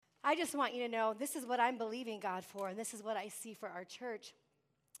I just want you to know this is what I'm believing God for, and this is what I see for our church.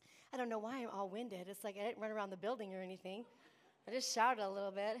 I don't know why I'm all winded. It's like I didn't run around the building or anything. I just shouted a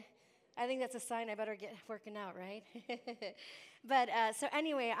little bit. I think that's a sign I better get working out, right? But so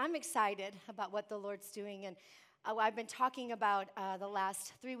anyway, I'm excited about what the Lord's doing. And I've been talking about the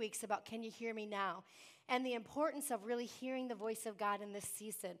last 3 weeks about Can You Hear Me Now? And the importance of really hearing the voice of God in this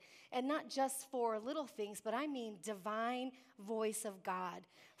season. And not just for little things, but I mean divine voice of God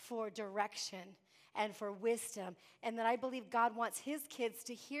for direction and for wisdom, and that I believe God wants his kids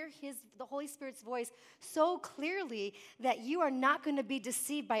to hear the Holy Spirit's voice so clearly that you are not going to be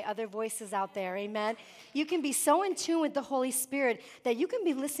deceived by other voices out there, amen? You can be so in tune with the Holy Spirit that you can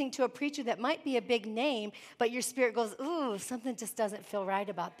be listening to a preacher that might be a big name, but your spirit goes, ooh, something just doesn't feel right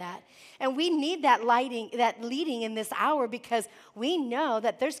about that. And we need that leading in this hour, because we know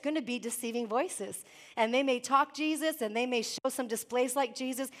that there's going to be deceiving voices. And they may talk Jesus, and they may show some displays like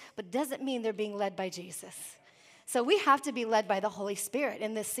Jesus, but doesn't mean they're being led by Jesus. So we have to be led by the Holy Spirit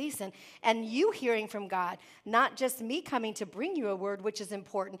in this season, and you hearing from God, not just me coming to bring you a word, which is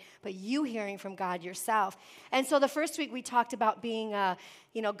important, but you hearing from God yourself. And so the first week we talked about being,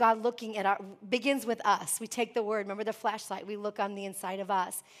 God looking at begins with us. We take the word, remember the flashlight, we look on the inside of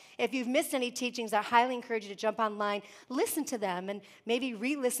us. If you've missed any teachings, I highly encourage you to jump online, listen to them, and maybe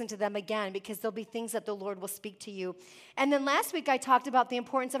re-listen to them again, because there'll be things that the Lord will speak to you. And then last week I talked about the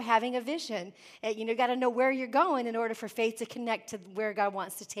importance of having a vision. You got to know where you're going in order for faith to connect to where God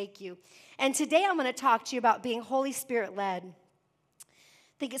wants to take you. And today I'm going to talk to you about being Holy Spirit led. I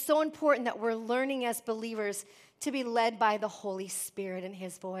think it's so important that we're learning as believers to be led by the Holy Spirit and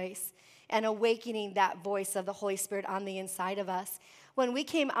his voice, and awakening that voice of the Holy Spirit on the inside of us. When we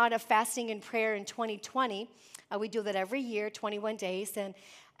came out of fasting and prayer in 2020, we do that every year, 21 days, and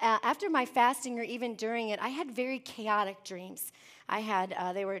after my fasting, or even during it, I had very chaotic dreams.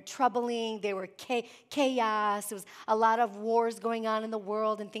 They were troubling, they were chaos. There was a lot of wars going on in the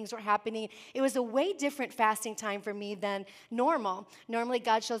world, and things were happening. It was a way different fasting time for me than normal. Normally,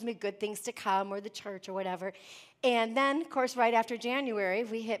 God shows me good things to come, or the church, or whatever. And then, of course, right after January,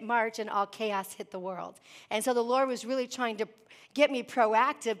 we hit March, and all chaos hit the world. And so the Lord was really trying to get me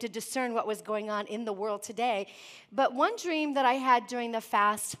proactive to discern what was going on in the world today. But one dream that I had during the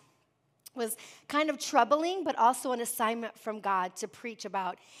fast was kind of troubling, but also an assignment from God to preach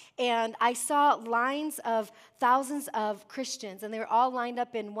about. And I saw lines of thousands of Christians, and they were all lined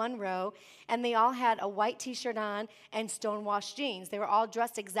up in one row, and they all had a white t-shirt on and stonewashed jeans. They were all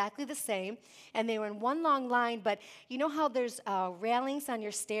dressed exactly the same, and they were in one long line. But you know how there's railings on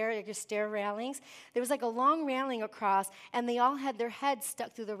your stair railings? There was like a long railing across, and they all had their heads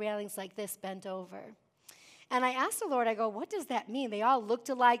stuck through the railings like this, bent over. And I asked the Lord, I go, what does that mean? They all looked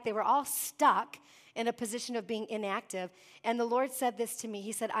alike. They were all stuck in a position of being inactive. And the Lord said this to me.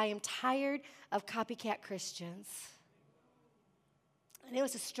 He said, I am tired of copycat Christians. And it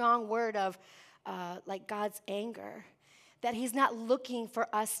was a strong word of like God's anger, that he's not looking for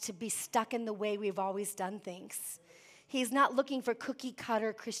us to be stuck in the way we've always done things. He's not looking for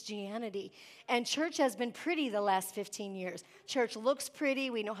cookie-cutter Christianity. And church has been pretty the last 15 years. Church looks pretty.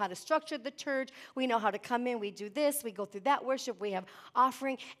 We know how to structure the church. We know how to come in. We do this. We go through that worship. We have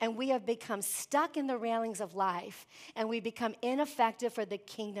offering. And we have become stuck in the railings of life. And we become ineffective for the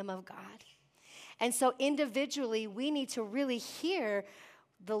kingdom of God. And so individually, we need to really hear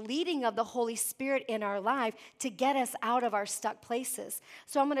the leading of the Holy Spirit in our life to get us out of our stuck places.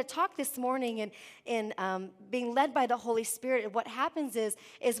 So I'm going to talk this morning in being led by the Holy Spirit. And what happens is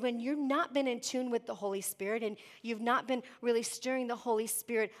when you've not been in tune with the Holy Spirit, and you've not been really stirring the Holy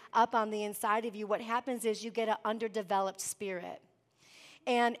Spirit up on the inside of you, what happens is you get an underdeveloped spirit.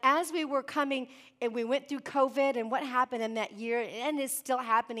 And as we were coming, and we went through COVID, and what happened in that year, and is still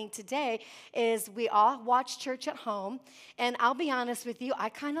happening today, is we all watched church at home. And I'll be honest with you, I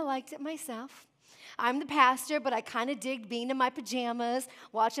kind of liked it myself. I'm the pastor, but I kind of digged being in my pajamas,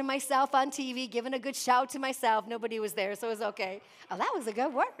 watching myself on TV, giving a good shout to myself. Nobody was there, so it was okay. Oh, that was a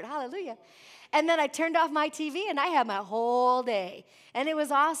good word. Hallelujah. And then I turned off my TV, and I had my whole day. And it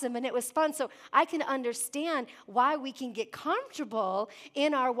was awesome, and it was fun. So I can understand why we can get comfortable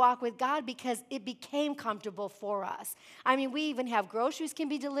in our walk with God, because it became comfortable for us. I mean, we even have groceries can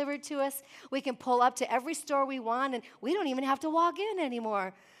be delivered to us. We can pull up to every store we want, and we don't even have to walk in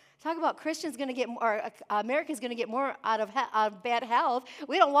anymore. Talk about Christians going to get more, or Americans going to get more out of bad health.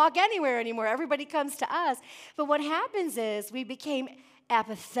 We don't walk anywhere anymore. Everybody comes to us. But what happens is we became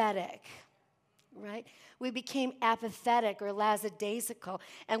apathetic. right? We became apathetic or lackadaisical,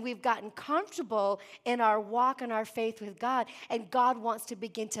 and we've gotten comfortable in our walk and our faith with God, and God wants to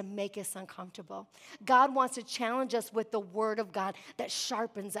begin to make us uncomfortable. God wants to challenge us with the word of God that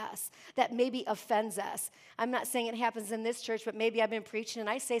sharpens us, that maybe offends us. I'm not saying it happens in this church, but maybe I've been preaching and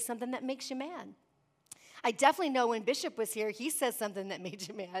I say something that makes you mad. I definitely know when Bishop was here, he said something that made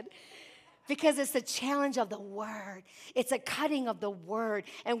you mad. Because it's the challenge of the word. It's a cutting of the word.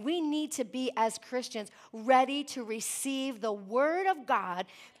 And we need to be, as Christians, ready to receive the word of God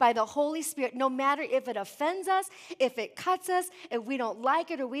by the Holy Spirit, no matter if it offends us, if it cuts us, if we don't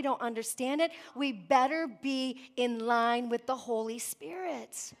like it or we don't understand it. We better be in line with the Holy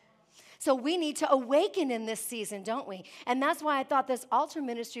Spirit. So we need to awaken in this season, don't we? And that's why I thought this altar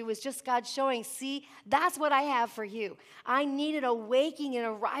ministry was just God showing, see, that's what I have for you. I need an awakening and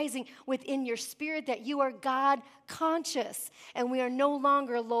a rising within your spirit that you are God conscious and we are no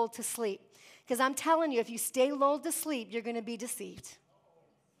longer lulled to sleep. Because I'm telling you, if you stay lulled to sleep, you're going to be deceived.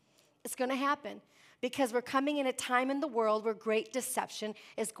 It's going to happen. Because we're coming in a time in the world where great deception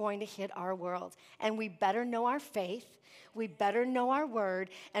is going to hit our world. And we better know our faith, we better know our word,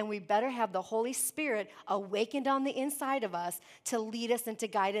 and we better have the Holy Spirit awakened on the inside of us to lead us and to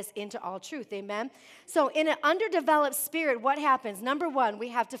guide us into all truth, amen? So in an underdeveloped spirit, what happens? Number one, we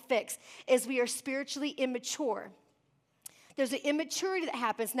have to fix is we are spiritually immature. There's an immaturity that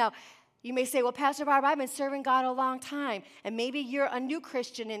happens. Now, you may say, well, Pastor Barb, I've been serving God a long time, and maybe you're a new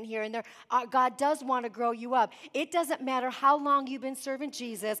Christian in here, and God does want to grow you up. It doesn't matter how long you've been serving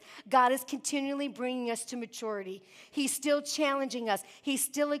Jesus. God is continually bringing us to maturity. He's still challenging us. He's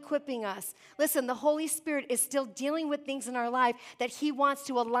still equipping us. Listen, the Holy Spirit is still dealing with things in our life that he wants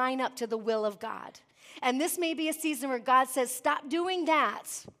to align up to the will of God. And this may be a season where God says, stop doing that.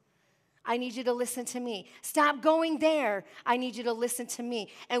 I need you to listen to me. Stop going there. I need you to listen to me.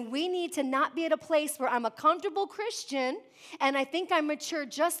 And we need to not be at a place where I'm a comfortable Christian and I think I'm mature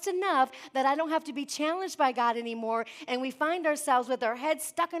just enough that I don't have to be challenged by God anymore. And we find ourselves with our heads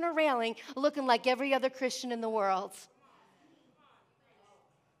stuck in a railing looking like every other Christian in the world.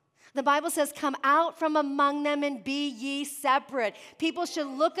 The Bible says, come out from among them and be ye separate. People should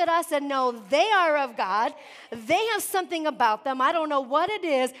look at us and know they are of God. They have something about them. I don't know what it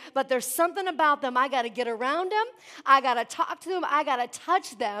is, but there's something about them. I got to get around them. I got to talk to them. I got to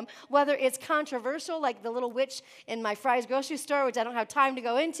touch them, whether it's controversial, like the little witch in my Fry's grocery store, which I don't have time to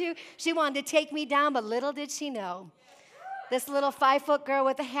go into. She wanted to take me down, but little did she know. This little 5-foot girl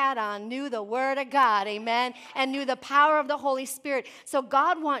with a hat on knew the word of God, amen, and knew the power of the Holy Spirit. So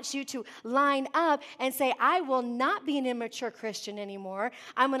God wants you to line up and say, I will not be an immature Christian anymore.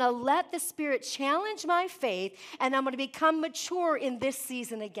 I'm going to let the Spirit challenge my faith, and I'm going to become mature in this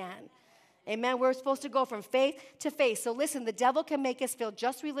season again. Amen. We're supposed to go from faith to faith. So listen, the devil can make us feel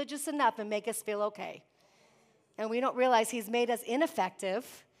just religious enough and make us feel okay. And we don't realize he's made us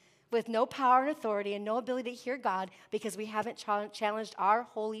ineffective, with no power and authority and no ability to hear God because we haven't challenged our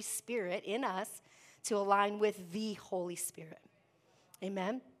Holy Spirit in us to align with the Holy Spirit.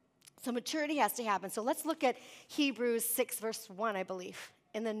 Amen? So maturity has to happen. So let's look at Hebrews 6, verse 1, I believe,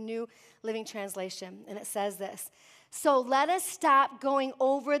 in the New Living Translation. And it says this. So let us stop going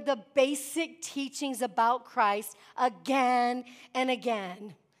over the basic teachings about Christ again and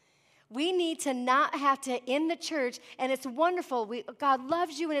again. We need to not have to, in the church, and it's wonderful. God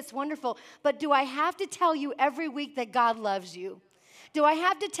loves you and it's wonderful. But do I have to tell you every week that God loves you? Do I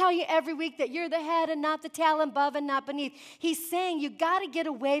have to tell you every week that you're the head and not the tail, above and not beneath? He's saying you got to get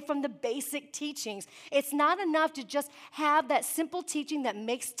away from the basic teachings. It's not enough to just have that simple teaching that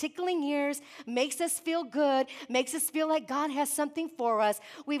makes tickling ears, makes us feel good, makes us feel like God has something for us.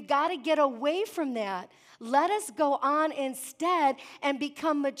 We've got to get away from that. Let us go on instead and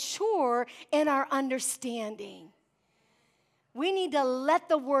become mature in our understanding. We need to let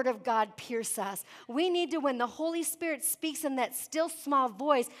the word of God pierce us. We need to, when the Holy Spirit speaks in that still small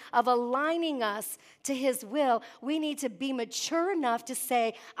voice of aligning us to his will, we need to be mature enough to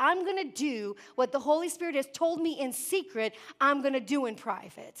say, I'm going to do what the Holy Spirit has told me in secret, I'm going to do in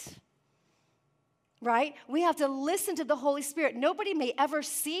private. Right? We have to listen to the Holy Spirit. Nobody may ever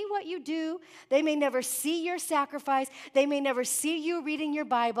see what you do. They may never see your sacrifice. They may never see you reading your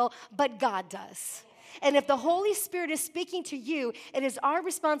Bible, but God does. And if the Holy Spirit is speaking to you, it is our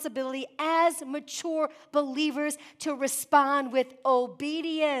responsibility as mature believers to respond with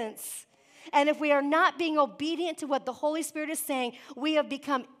obedience. And if we are not being obedient to what the Holy Spirit is saying, we have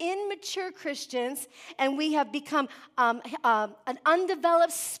become immature Christians and we have become an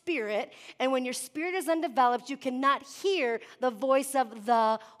undeveloped spirit. And when your spirit is undeveloped, you cannot hear the voice of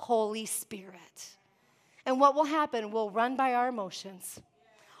the Holy Spirit. And what will happen? We'll run by our emotions.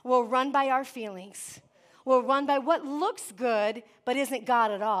 We'll run by our feelings. We'll run by what looks good but isn't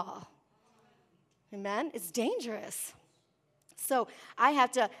God at all. Amen? It's dangerous. So I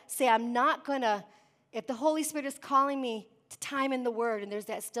have to say, I'm not going to, if the Holy Spirit is calling me to time in the Word and there's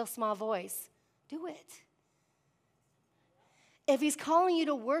that still small voice, do it. If He's calling you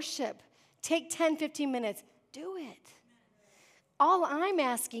to worship, take 10, 15 minutes, do it. All I'm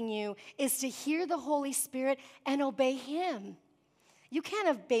asking you is to hear the Holy Spirit and obey Him. You can't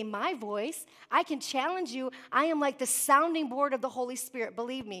obey my voice. I can challenge you. I am like the sounding board of the Holy Spirit.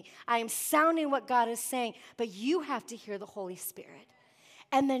 Believe me, I am sounding what God is saying. But you have to hear the Holy Spirit.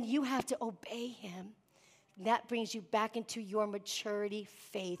 And then you have to obey Him. That brings you back into your maturity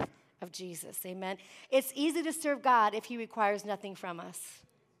faith of Jesus. Amen. It's easy to serve God if He requires nothing from us.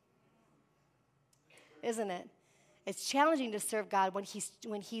 Isn't it? It's challenging to serve God when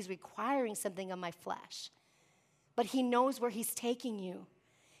He's requiring something of my flesh. But He knows where He's taking you.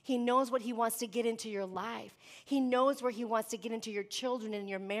 He knows what He wants to get into your life. He knows where He wants to get into your children and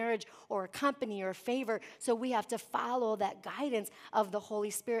your marriage or a company or a favor. So we have to follow that guidance of the Holy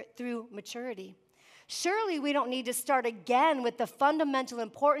Spirit through maturity. Surely we don't need to start again with the fundamental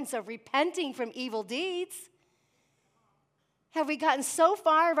importance of repenting from evil deeds. Have we gotten so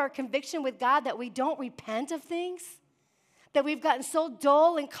far of our conviction with God that we don't repent of things? That we've gotten so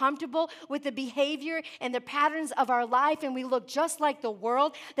dull and comfortable with the behavior and the patterns of our life, and we look just like the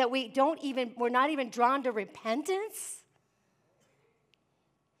world, that we're not even drawn to repentance?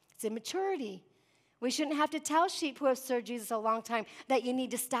 It's immaturity. We shouldn't have to tell sheep who have served Jesus a long time that you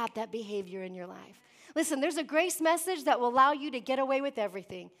need to stop that behavior in your life. Listen, there's a grace message that will allow you to get away with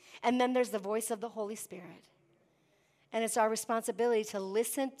everything, and then there's the voice of the Holy Spirit. And it's our responsibility to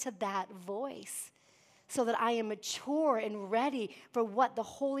listen to that voice, so that I am mature and ready for what the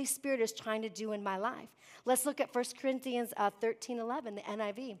Holy Spirit is trying to do in my life. Let's look at 1 Corinthians 13:11, the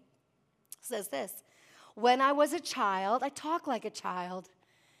NIV. It says this: when I was a child, I talked like a child.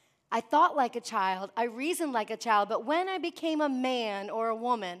 I thought like a child. I reasoned like a child. But when I became a man or a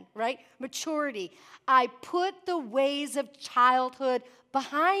woman, right, maturity, I put the ways of childhood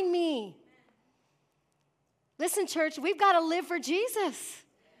behind me. Listen, church, we've got to live for Jesus.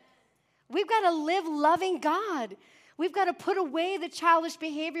 We've got to live loving God. We've got to put away the childish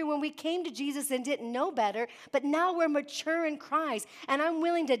behavior when we came to Jesus and didn't know better, but now we're mature in Christ, and I'm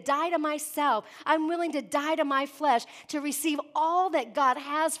willing to die to myself. I'm willing to die to my flesh to receive all that God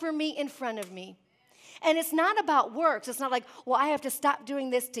has for me in front of me. And it's not about works. It's not like, well, I have to stop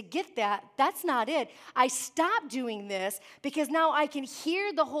doing this to get that. That's not it. I stop doing this because now I can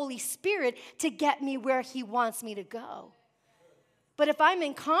hear the Holy Spirit to get me where He wants me to go. But if I'm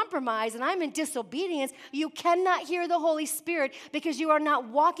in compromise and I'm in disobedience, you cannot hear the Holy Spirit because you are not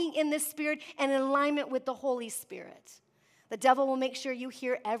walking in the Spirit and in alignment with the Holy Spirit. The devil will make sure you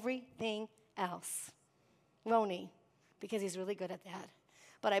hear everything else, won't he? Because he's really good at that.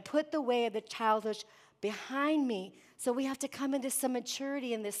 But I put the way of the childish behind me. So we have to come into some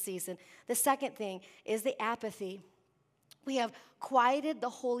maturity in this season. The second thing is the apathy. We have quieted the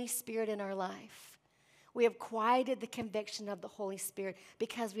Holy Spirit in our life. We have quieted the conviction of the Holy Spirit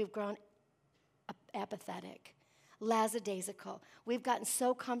because we've grown apathetic, lackadaisical. We've gotten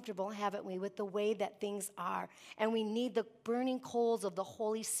so comfortable, haven't we, with the way that things are. And we need the burning coals of the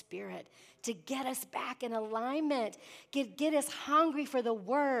Holy Spirit to get us back in alignment, get us hungry for the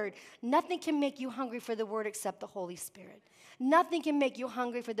Word. Nothing can make you hungry for the Word except the Holy Spirit. Nothing can make you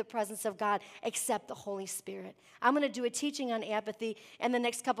hungry for the presence of God except the Holy Spirit. I'm going to do a teaching on apathy in the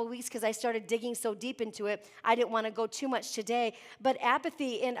next couple of weeks because I started digging so deep into it. I didn't want to go too much today. But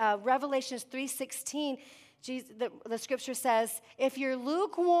apathy in Revelations 3:16, the scripture says, if you're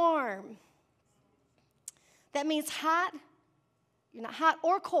lukewarm, that means hot. You're not hot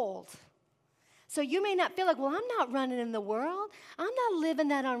or cold. So you may not feel like, well, I'm not running in the world. I'm not living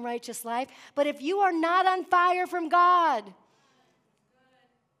that unrighteous life. But if you are not on fire from God,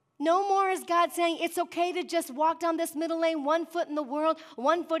 no more is God saying it's okay to just walk down this middle lane, 1 foot in the world,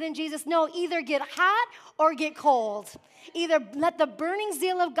 1 foot in Jesus. No, either get hot or get cold. Either let the burning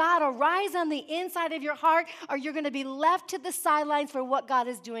zeal of God arise on the inside of your heart, or you're going to be left to the sidelines for what God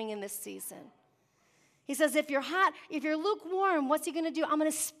is doing in this season. He says, if you're hot, if you're lukewarm, what's He going to do? I'm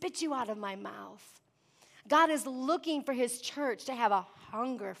going to spit you out of my mouth. God is looking for His church to have a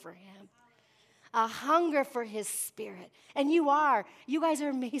hunger for Him, a hunger for His Spirit. And you are. You guys are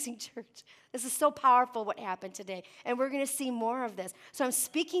amazing, church. This is so powerful what happened today. And we're going to see more of this. So I'm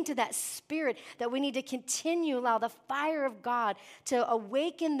speaking to that spirit that we need to continue, allow the fire of God to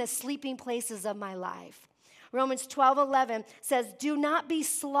awaken the sleeping places of my life. Romans 12:11 says, do not be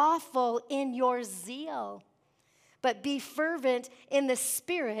slothful in your zeal, but be fervent in the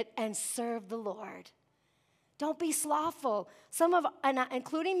Spirit and serve the Lord. Don't be slothful.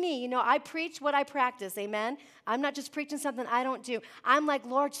 Including me, I preach what I practice, amen? I'm not just preaching something I don't do. I'm like,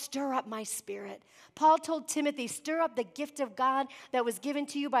 Lord, stir up my spirit. Paul told Timothy, stir up the gift of God that was given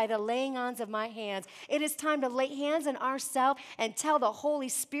to you by the laying on of my hands. It is time to lay hands on ourselves and tell the Holy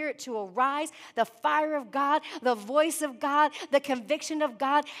Spirit to arise, the fire of God, the voice of God, the conviction of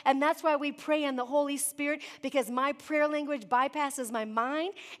God. And that's why we pray in the Holy Spirit, because my prayer language bypasses my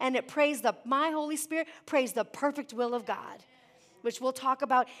mind, and it my Holy Spirit prays the perfect will of God, which we'll talk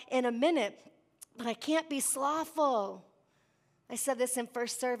about in a minute. But I can't be slothful. I said this in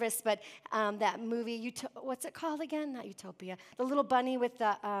first service, but that movie, what's it called again? Not Utopia. The little bunny with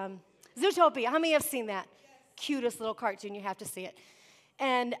the Zootopia. How many have seen that? Cutest little cartoon. You have to see it.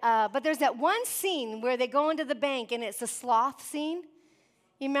 And but there's that one scene where they go into the bank, and it's a sloth scene.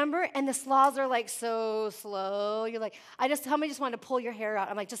 You remember? And the sloths are like so slow. You're like, how many just wanted to pull your hair out?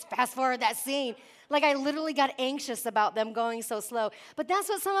 I'm like, just fast forward that scene. Like, I literally got anxious about them going so slow. But that's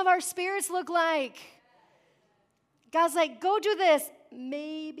what some of our spirits look like. God's like, go do this.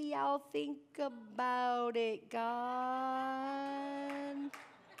 Maybe I'll think about it, God.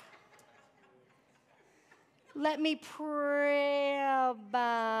 Let me pray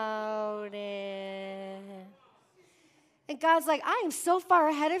about it. And God's like, I am so far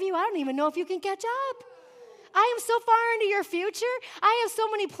ahead of you, I don't even know if you can catch up. I am so far into your future. I have so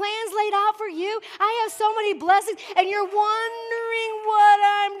many plans laid out for you. I have so many blessings, and you're wondering what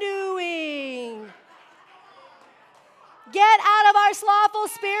I'm doing. Get out of our slothful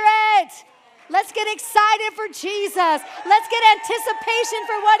spirit. Let's get excited for Jesus. Let's get anticipation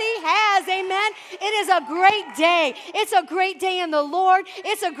for what he has. Amen. It is a great day. It's a great day in the Lord.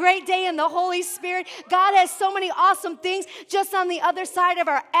 It's a great day in the Holy Spirit. God has so many awesome things just on the other side of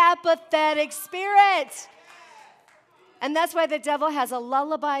our apathetic spirit. And that's why the devil has a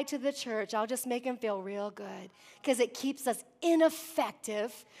lullaby to the church. I'll just make him feel real good, because it keeps us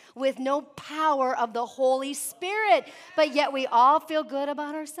ineffective with no power of the Holy Spirit. But yet we all feel good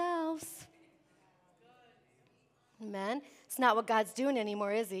about ourselves. Amen. It's not what God's doing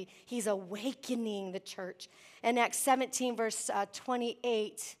anymore, is he? He's awakening the church. In Acts 17, verse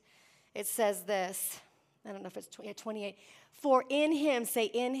 28, it says this. I don't know if it's 28. For in him, say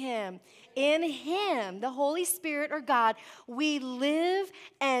in him, the Holy Spirit or God, we live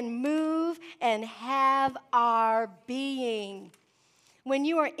and move and have our being. When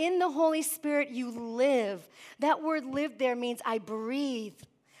you are in the Holy Spirit, you live. That word live there means I breathe.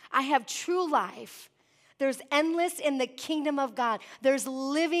 I have true life. There's endless in the kingdom of God. There's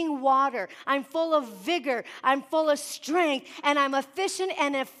living water. I'm full of vigor. I'm full of strength. And I'm efficient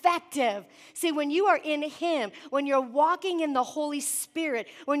and effective. See, when you are in him, when you're walking in the Holy Spirit,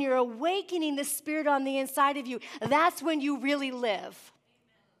 when you're awakening the Spirit on the inside of you, that's when you really live.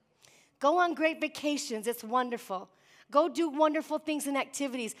 Go on great vacations. It's wonderful. Go do wonderful things and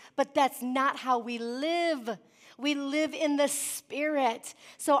activities. But that's not how we live. We live in the Spirit.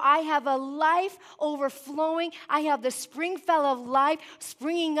 So I have a life overflowing. I have the spring well of life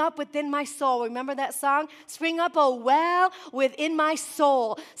springing up within my soul. Remember that song? Spring up a well within my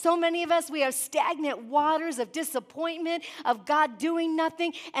soul. So many of us, we have stagnant waters of disappointment, of God doing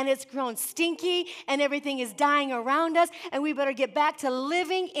nothing, and it's grown stinky, and everything is dying around us, and we better get back to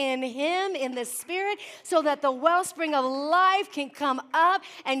living in him, in the Spirit, so that the wellspring of life can come up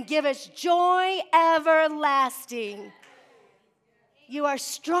and give us joy everlasting. You are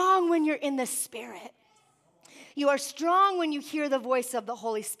strong when you're in the Spirit. You are strong when you hear the voice of the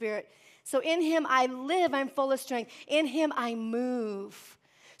Holy Spirit. So in him I live, I'm full of strength. In him I move.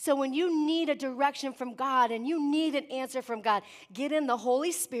 So when you need a direction from God and you need an answer from God, get in the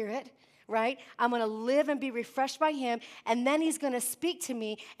Holy Spirit, right? I'm going to live and be refreshed by him, and then he's going to speak to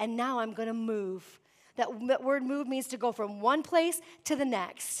me, and now I'm going to move. That word move means to go from one place to the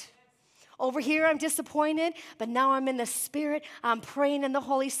next. Over here, I'm disappointed, but now I'm in the Spirit. I'm praying in the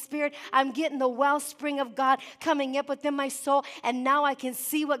Holy Spirit. I'm getting the wellspring of God coming up within my soul, and now I can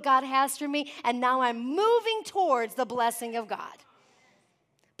see what God has for me, and now I'm moving towards the blessing of God.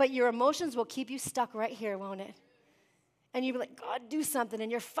 But your emotions will keep you stuck right here, won't it? And you'll be like, God, do something, and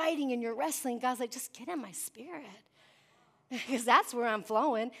you're fighting and you're wrestling. God's like, just get in my spirit. Because that's where I'm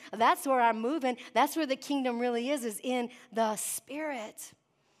flowing. That's where I'm moving. That's where the kingdom really is in the Spirit.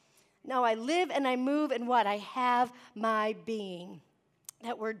 Now I live and I move and what? I have my being.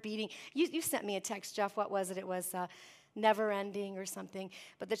 That word beating. You sent me a text, Jeff. What was it? It was never ending or something.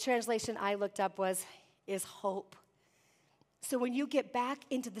 But the translation I looked up is hope. So when you get back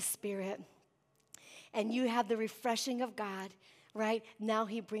into the Spirit and you have the refreshing of God, right? Now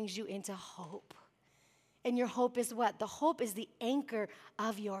he brings you into hope. And your hope is what? The hope is the anchor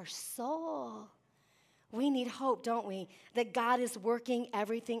of your soul. We need hope, don't we? That God is working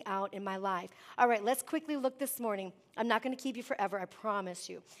everything out in my life. All right, let's quickly look this morning. I'm not going to keep you forever, I promise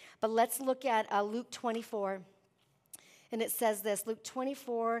you. But let's look at Luke 24. And it says this, Luke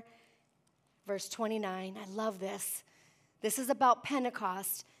 24, verse 29. I love this. This is about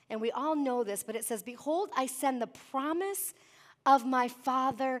Pentecost. And we all know this, but it says, behold, I send the promise of my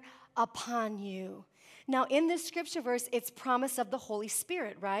Father upon you. Now, in this scripture verse, it's promise of the Holy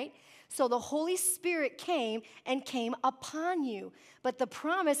Spirit, right? So the Holy Spirit came upon you. But the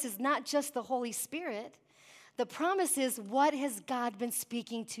promise is not just the Holy Spirit. The promise is, what has God been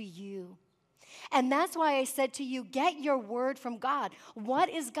speaking to you? And that's why I said to you, get your word from God. What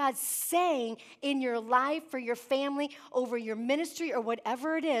is God saying in your life, for your family, over your ministry, or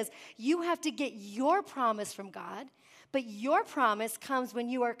whatever it is? You have to get your promise from God. But your promise comes when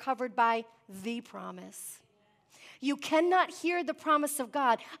you are covered by the promise. You cannot hear the promise of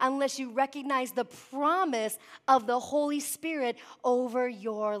God unless you recognize the promise of the Holy Spirit over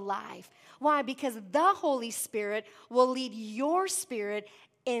your life. Why? Because the Holy Spirit will lead your spirit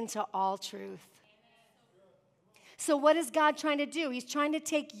into all truth. So what is God trying to do? He's trying to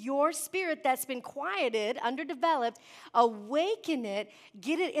take your spirit that's been quieted, underdeveloped, awaken it,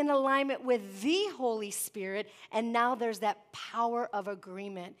 get it in alignment with the Holy Spirit, and now there's that power of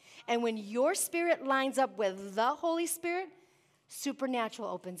agreement. And when your spirit lines up with the Holy Spirit, supernatural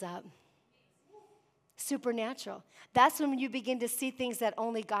opens up. Supernatural. That's when you begin to see things that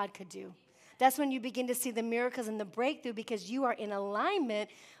only God could do. That's when you begin to see the miracles and the breakthrough, because you are in alignment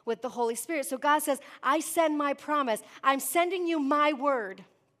with the Holy Spirit. So God says, I send my promise. I'm sending you my word.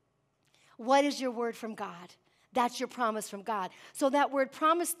 What is your word from God? That's your promise from God. So that word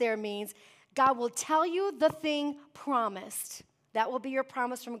promise there means God will tell you the thing promised. That will be your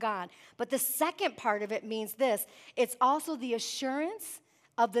promise from God. But the second part of it means this. It's also the assurance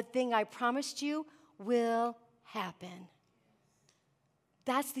of the thing I promised you will happen.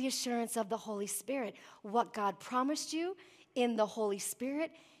 That's the assurance of the Holy Spirit. What God promised you in the Holy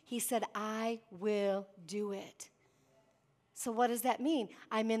Spirit, He said, I will do it. So what does that mean?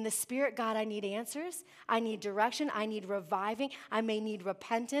 I'm in the Spirit. God, I need answers. I need direction. I need reviving. I may need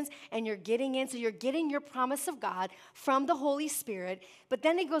repentance. And you're getting in. So you're getting your promise of God from the Holy Spirit. But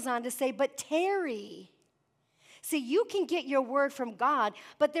then He goes on to say, but tarry. See, you can get your word from God,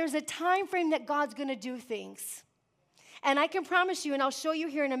 but there's a time frame that God's going to do things. And I can promise you, and I'll show you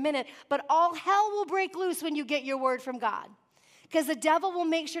here in a minute, but all hell will break loose when you get your word from God. Because the devil will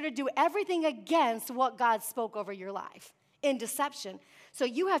make sure to do everything against what God spoke over your life in deception. So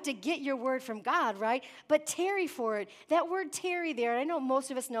you have to get your word from God, right? But tarry for it. That word tarry there, I know most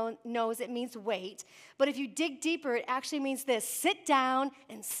of us knows it means wait. But if you dig deeper, it actually means this: sit down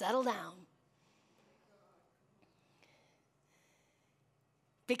and settle down.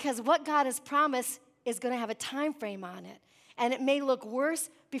 Because what God has promised is going to have a time frame on it. And it may look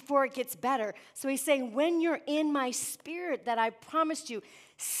worse before it gets better. So He's saying, when you're in my spirit that I promised you,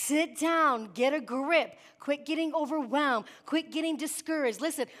 sit down, get a grip, quit getting overwhelmed, quit getting discouraged.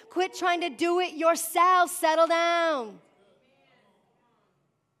 Listen, quit trying to do it yourself, settle down.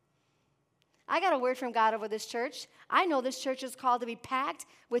 I got a word from God over this church. I know this church is called to be packed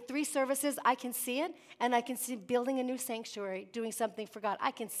with 3 services. I can see it, and I can see building a new sanctuary, doing something for God. I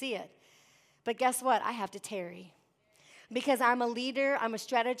can see it. But guess what? I have to tarry. Because I'm a leader, I'm a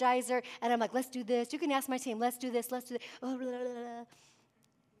strategizer, and I'm like, let's do this. You can ask my team, let's do this, let's do that. Oh, blah, blah, blah.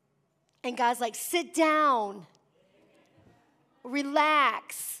 And God's like, sit down.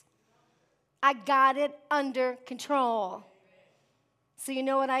 Relax. I got it under control. So you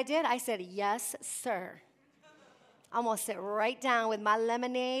know what I did? I said, yes, sir. I'm going to sit right down with my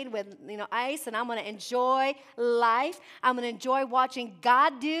lemonade with, ice, and I'm going to enjoy life. I'm going to enjoy watching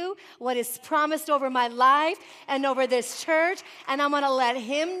God do what is promised over my life and over this church, and I'm going to let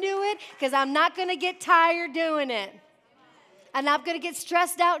Him do it, because I'm not going to get tired doing it. I'm not going to get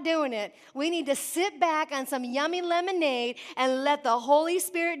stressed out doing it. We need to sit back on some yummy lemonade and let the Holy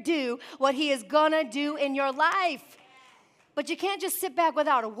Spirit do what He is going to do in your life. But you can't just sit back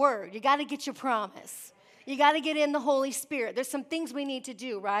without a word. You got to get your promise. You got to get in the Holy Spirit. There's some things we need to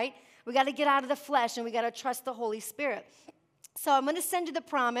do, right? We got to get out of the flesh, and we got to trust the Holy Spirit. So I'm going to send you the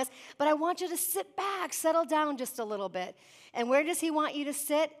promise, but I want you to sit back, settle down just a little bit. And where does He want you to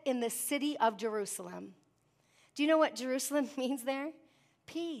sit? In the city of Jerusalem. Do you know what Jerusalem means there?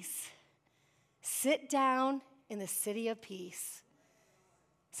 Peace. Sit down in the city of peace.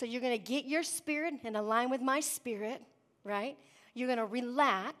 So you're going to get your spirit and align with my spirit, right? You're going to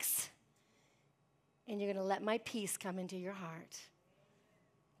relax. And you're going to let my peace come into your heart.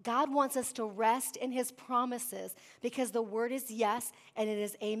 God wants us to rest in his promises because the word is yes and it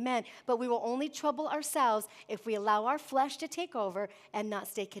is amen. But we will only trouble ourselves if we allow our flesh to take over and not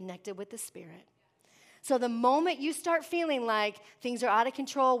stay connected with the Spirit. So the moment you start feeling like things are out of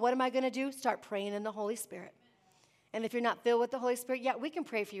control, what am I going to do? Start praying in the Holy Spirit. And if you're not filled with the Holy Spirit, yeah, we can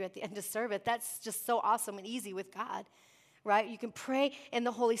pray for you at the end of service. That's just so awesome and easy with God, right? You can pray in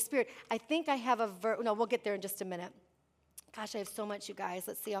the Holy Spirit. I think I have a no, we'll get there in just a minute. Gosh, I have so much, you guys.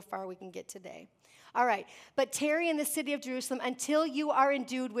 Let's see how far we can get today. All right. But tarry in the city of Jerusalem until you are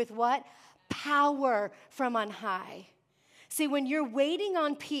endued with what? Power from on high. See, when you're waiting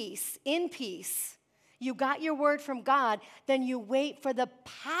on peace, in peace, you got your word from God, then you wait for the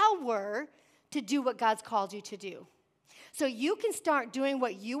power to do what God's called you to do. So you can start doing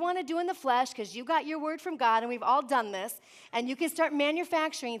what you want to do in the flesh because you got your word from God, and we've all done this, and you can start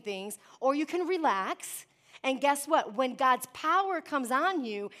manufacturing things, or you can relax. And guess what? When God's power comes on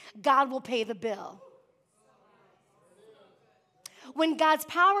you, God will pay the bill. When God's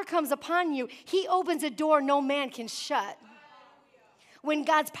power comes upon you, he opens a door no man can shut. When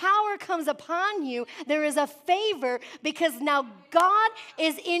God's power comes upon you, there is a favor because now God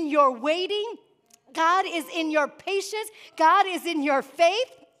is in your waiting. God is in your patience. God is in your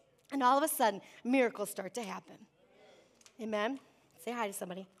faith. And all of a sudden, miracles start to happen. Amen? Say hi to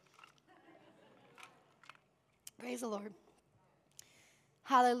somebody. Praise the Lord.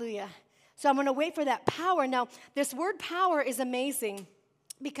 Hallelujah. So I'm going to wait for that power. Now, this word power is amazing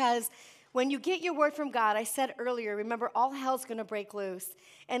because when you get your word from God, I said earlier, remember, all hell's going to break loose.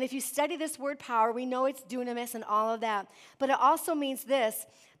 And if you study this word power, we know it's dunamis and all of that. But it also means this,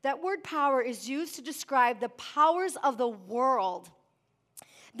 that word power is used to describe the powers of the world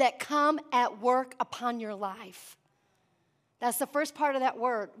that come at work upon your life. That's the first part of that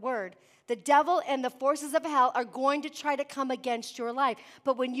word. The devil and the forces of hell are going to try to come against your life.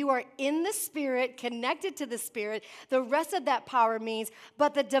 But when you are in the Spirit, connected to the Spirit, the rest of that power means,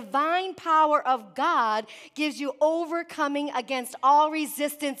 but the divine power of God gives you overcoming against all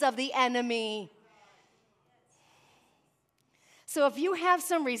resistance of the enemy. So if you have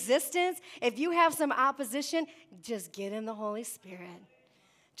some resistance, if you have some opposition, just get in the Holy Spirit.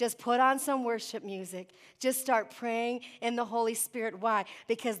 Just put on some worship music. Just start praying in the Holy Spirit. Why?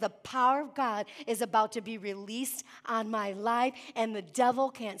 Because the power of God is about to be released on my life, and the devil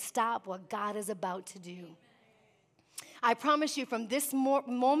can't stop what God is about to do. I promise you, from this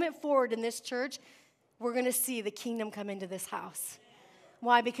moment forward in this church, we're going to see the kingdom come into this house.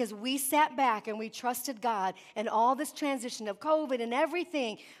 Why? Because we sat back and we trusted God, and all this transition of COVID and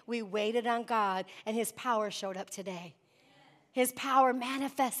everything, we waited on God, and his power showed up today. His power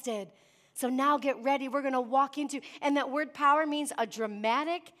manifested. So now get ready. We're going to walk into, and that word power means a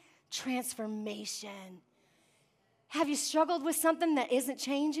dramatic transformation. Have you struggled with something that isn't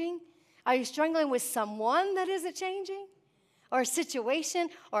changing? Are you struggling with someone that isn't changing? Or a situation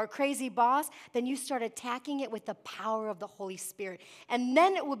or a crazy boss? Then you start attacking it with the power of the Holy Spirit. And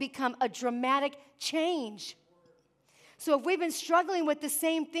then it will become a dramatic change. So if we've been struggling with the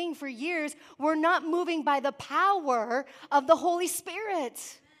same thing for years, we're not moving by the power of the Holy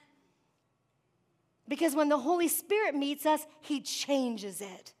Spirit. Because when the Holy Spirit meets us, he changes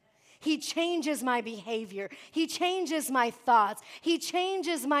it. He changes my behavior. He changes my thoughts. He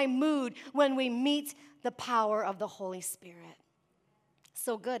changes my mood when we meet the power of the Holy Spirit.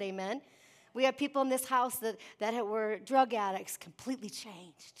 So good, amen? We have people in this house that were drug addicts, completely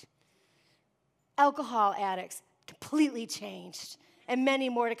changed. Alcohol addicts, completely changed, and many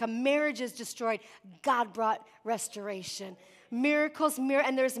more to come. Marriages destroyed, God brought restoration. Miracles,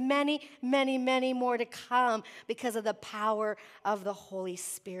 and there's many, many, many more to come because of the power of the Holy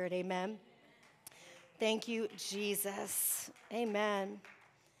Spirit. Amen. Thank you, Jesus. Amen.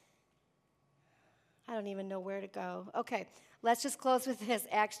 I don't even know where to go. Okay, let's just close with this,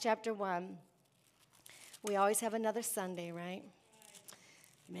 Acts chapter 1. We always have another Sunday, right?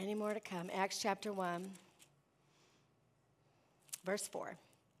 Many more to come. Acts chapter 1. Verse 4,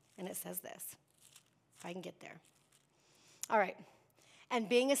 and it says this, if I can get there. All right. And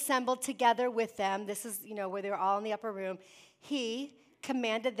being assembled together with them, this is, where they were all in the upper room, he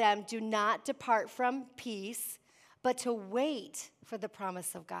commanded them, do not depart from peace, but to wait for the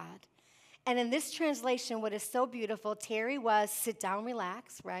promise of God. And in this translation, what is so beautiful, tarry was sit down,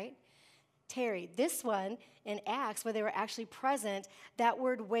 relax, right? Tarry. This one in Acts, where they were actually present, that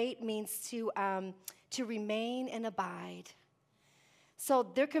word wait means to remain and abide. So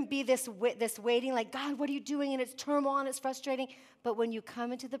there can be this waiting, like, God, what are you doing? And it's turmoil and it's frustrating. But when you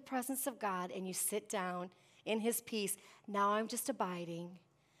come into the presence of God and you sit down in his peace, now I'm just abiding.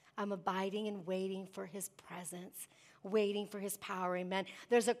 I'm abiding and waiting for his presence. waiting for his power, amen.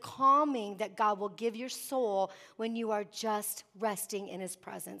 There's a calming that God will give your soul when you are just resting in his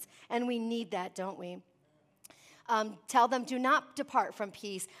presence. And we need that, don't we? Tell them, do not depart from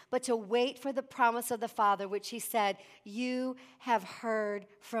peace, but to wait for the promise of the Father, which he said, you have heard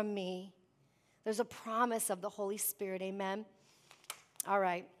from me. There's a promise of the Holy Spirit, amen. All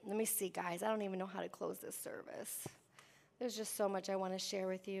right, let me see, guys. I don't even know how to close this service. There's just so much I want to share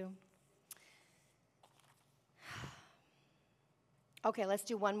with you. Okay, let's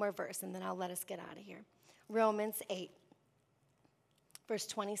do one more verse, and then I'll let us get out of here. Romans 8, verse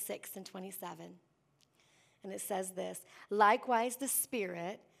 26 and 27. And it says this, likewise, the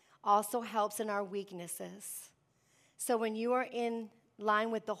Spirit also helps in our weaknesses. So when you are in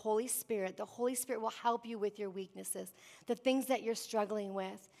line with the Holy Spirit will help you with your weaknesses, the things that you're struggling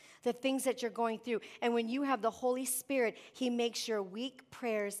with, the things that you're going through. And when you have the Holy Spirit, he makes your weak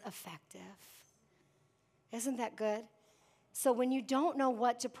prayers effective. Isn't that good? So when you don't know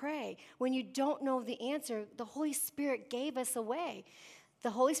what to pray, when you don't know the answer, the Holy Spirit gave us a way. The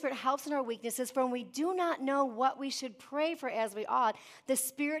Holy Spirit helps in our weaknesses, for when we do not know what we should pray for as we ought, the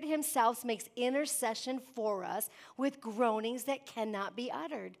Spirit himself makes intercession for us with groanings that cannot be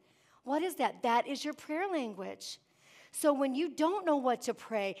uttered. What is that? That is your prayer language. So when you don't know what to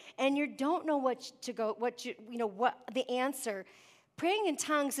pray and you don't know what the answer, praying in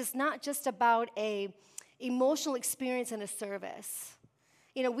tongues is not just about a emotional experience in a service.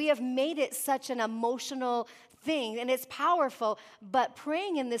 We have made it such an emotional thing, and it's powerful, but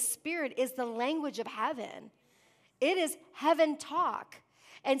praying in the Spirit is the language of heaven. It is heaven talk.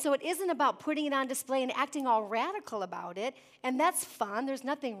 And so it isn't about putting it on display and acting all radical about it, and that's fun. There's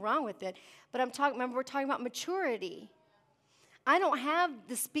nothing wrong with it. But remember, we're talking about maturity. I don't have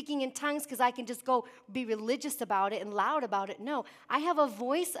the speaking in tongues because I can just go be religious about it and loud about it. No, I have a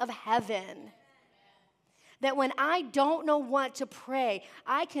voice of heaven. That when I don't know what to pray,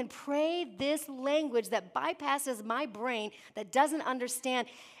 I can pray this language that bypasses my brain, that doesn't understand.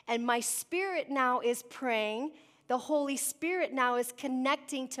 And my spirit now is praying. The Holy Spirit now is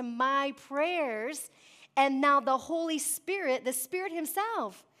connecting to my prayers. And now the Holy Spirit, the Spirit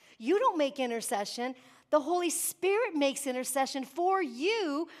himself, you don't make intercession. The Holy Spirit makes intercession for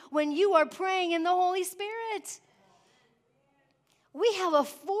you when you are praying in the Holy Spirit. We have a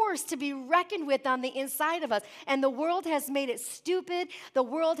force to be reckoned with on the inside of us. And the world has made it stupid. The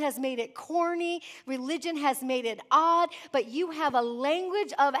world has made it corny. Religion has made it odd. But you have a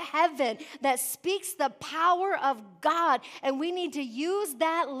language of heaven that speaks the power of God. And we need to use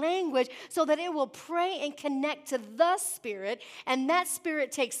that language so that it will pray and connect to the Spirit. And that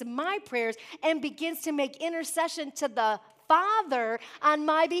Spirit takes my prayers and begins to make intercession to the Father on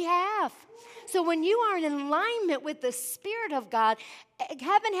my behalf. So when you are in alignment with the Spirit of God,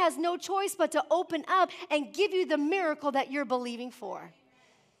 heaven has no choice but to open up and give you the miracle that you're believing for.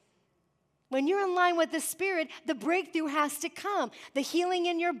 When you're in line with the Spirit, the breakthrough has to come. The healing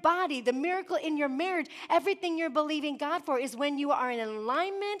in your body, the miracle in your marriage, everything you're believing God for is when you are in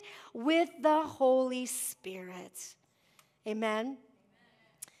alignment with the Holy Spirit. Amen?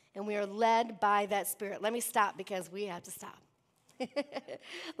 And we are led by that Spirit. Let me stop because we have to stop.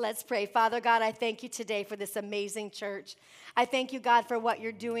 Let's pray. Father God, I thank you today for this amazing church. I thank you, God, for what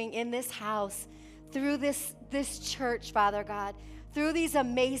you're doing in this house, through this church, Father God, through these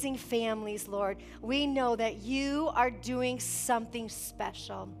amazing families, Lord. We know that you are doing something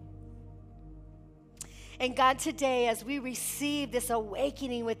special. And God, today, as we receive this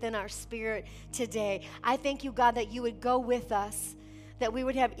awakening within our spirit today, I thank you, God, that you would go with us, that we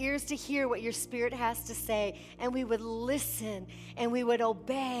would have ears to hear what your Spirit has to say, and we would listen, and we would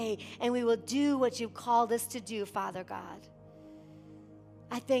obey, and we will do what you've called us to do, Father God.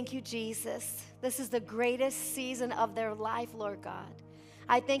 I thank you, Jesus. This is the greatest season of their life, Lord God.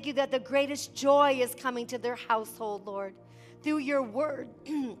 I thank you that the greatest joy is coming to their household, Lord, through your word,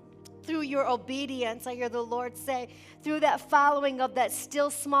 through your obedience, I hear the Lord say, through that following of that still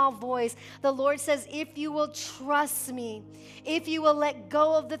small voice. The Lord says, if you will trust me, if you will let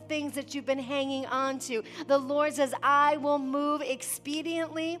go of the things that you've been hanging on to, the Lord says, I will move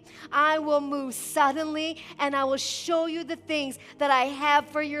expediently, I will move suddenly, and I will show you the things that I have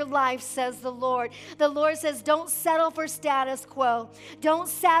for your life, says the Lord. The Lord says, don't settle for status quo. Don't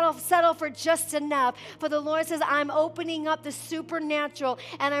settle for just enough. For the Lord says, I'm opening up the supernatural,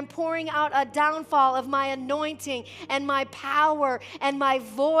 and I'm pouring out a downfall of my anointing and my power and my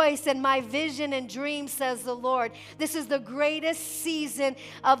voice and my vision and dreams, says the Lord. This is the greatest season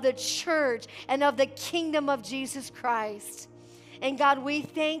of the church and of the kingdom of Jesus Christ. And God, we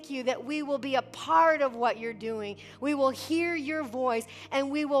thank you that we will be a part of what you're doing. We will hear your voice and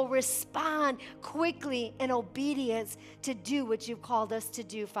we will respond quickly in obedience to do what you've called us to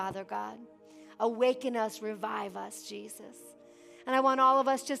do, Father God. Awaken us, revive us, Jesus. And I want all of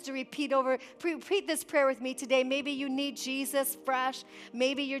us just to repeat this prayer with me today. Maybe you need Jesus fresh.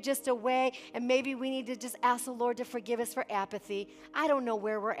 Maybe you're just away. And maybe we need to just ask the Lord to forgive us for apathy. I don't know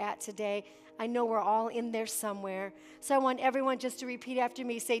where we're at today. I know we're all in there somewhere. So I want everyone just to repeat after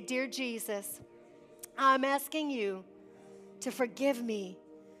me. Say, Dear Jesus, I'm asking you to forgive me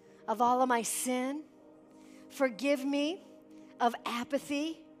of all of my sin. Forgive me of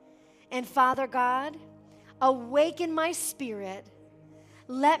apathy. And Father God, awaken my spirit.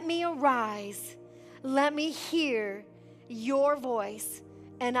 Let me arise. Let me hear your voice,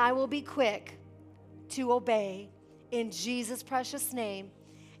 and I will be quick to obey. In Jesus' precious name,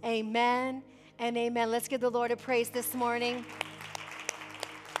 amen and amen. Let's give the Lord a praise this morning.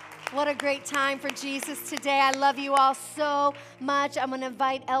 What a great time for Jesus today. I love you all so much. I'm going to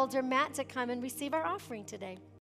invite Elder Matt to come and receive our offering today.